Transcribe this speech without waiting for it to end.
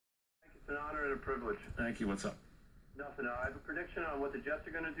an honor and a privilege. Thank you. What's up? Nothing. I have a prediction on what the Jets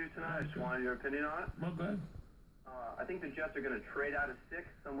are going to do tonight. I just wanted your opinion on it. Well, good. I think the Jets are going to trade out of 6,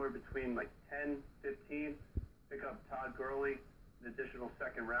 somewhere between like 10, 15, pick up Todd Gurley, an additional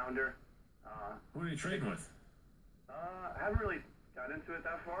second rounder. Who are you trading with? I haven't really got into it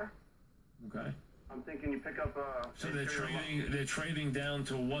that far. Okay. I'm thinking you pick up. So they're trading down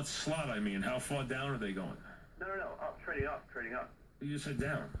to what slot? I mean, how far down are they going? No. Trading up. You said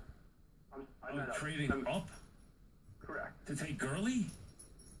down. I'm trading up? Correct. To take Gurley?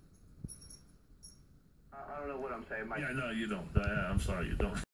 I don't know what I'm saying. Yeah, no, you don't. I'm sorry, you don't.